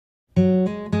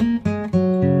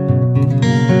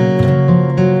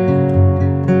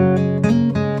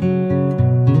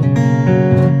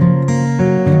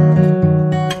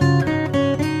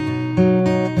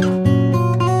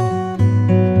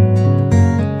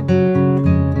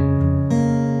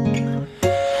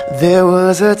There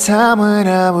was a time when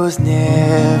I was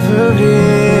never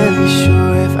really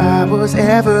sure if I was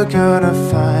ever gonna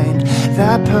find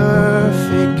that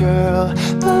perfect girl.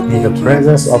 In the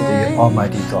presence of the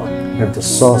Almighty God, with the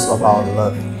source of our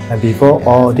love, and before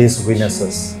all these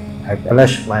witnesses, I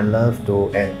pledge my love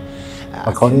to end.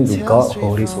 According to God's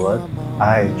holy word,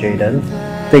 I, Jayden,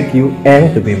 take you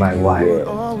Ann to be my wife,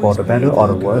 for the better or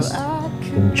the worse,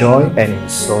 in joy and in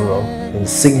sorrow, in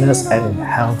sickness and in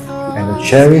health, and to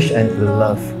cherish and to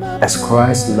love as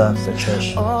Christ loved the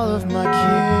church. All of my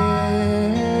cares.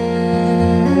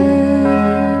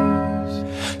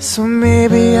 So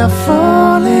maybe I've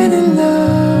fallen in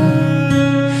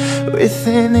love with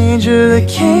an angel that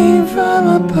came from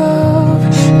above.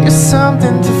 You're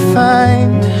something to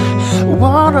find,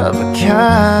 one of a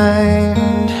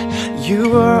kind.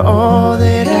 You are all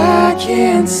that I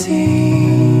can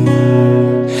see.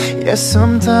 Yeah,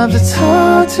 sometimes it's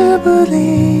hard to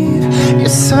believe. You're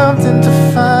something to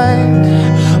find,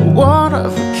 one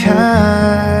of a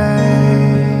kind.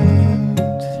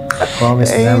 I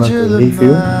promise never to leave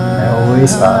you, and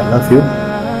always love you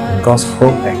in God's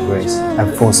hope and grace,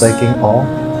 and forsaking all,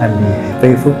 and be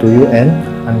faithful to you and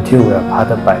until we are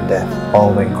parted by death,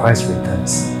 or when Christ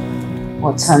returns.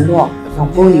 我承诺永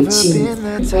不离弃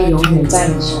你，会永远在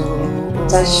你身边，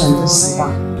在神的死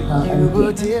亡和恩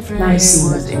典，耐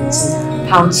心的途径，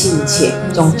抛弃一切，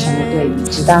忠诚的对你，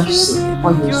直到死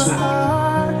或耶稣来。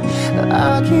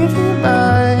I'll give you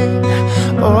mine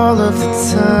all of the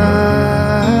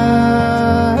time.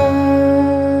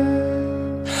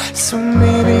 So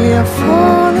maybe I'm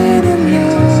falling in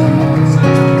love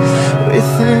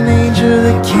with an angel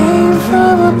that came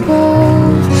from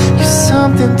above. You're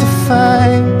something to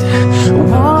find,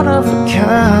 one of a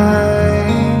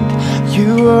kind.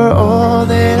 You are all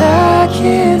that I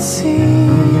can see.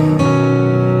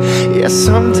 Yeah,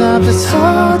 sometimes it's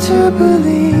hard to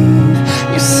believe.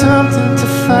 You're something to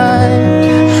find,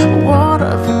 one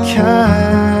of a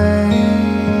kind.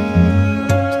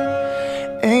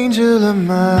 Angel of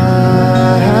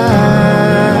mine,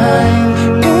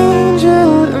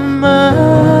 angel of mine.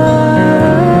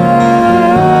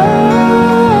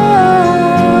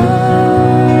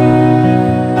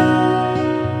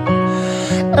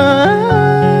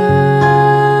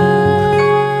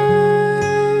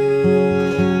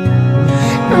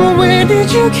 Where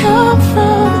did you come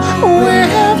from? Where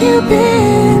have you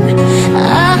been?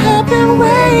 I have been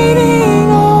waiting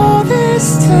all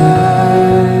this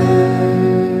time.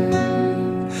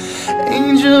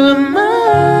 Angel of mine.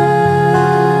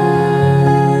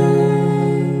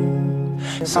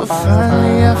 So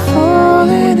finally I've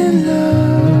fallen in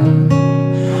love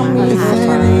with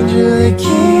an angel that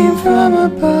came from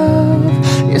above.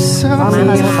 You're something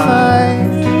to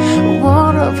find,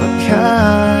 one of a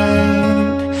kind.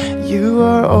 You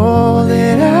are all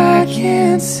that I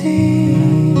can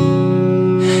see.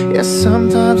 Yeah,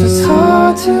 sometimes it's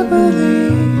hard to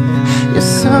believe. You're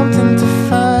something to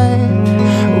find,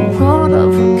 one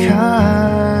of a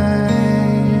kind.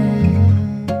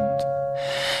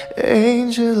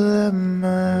 Angel of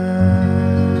mine.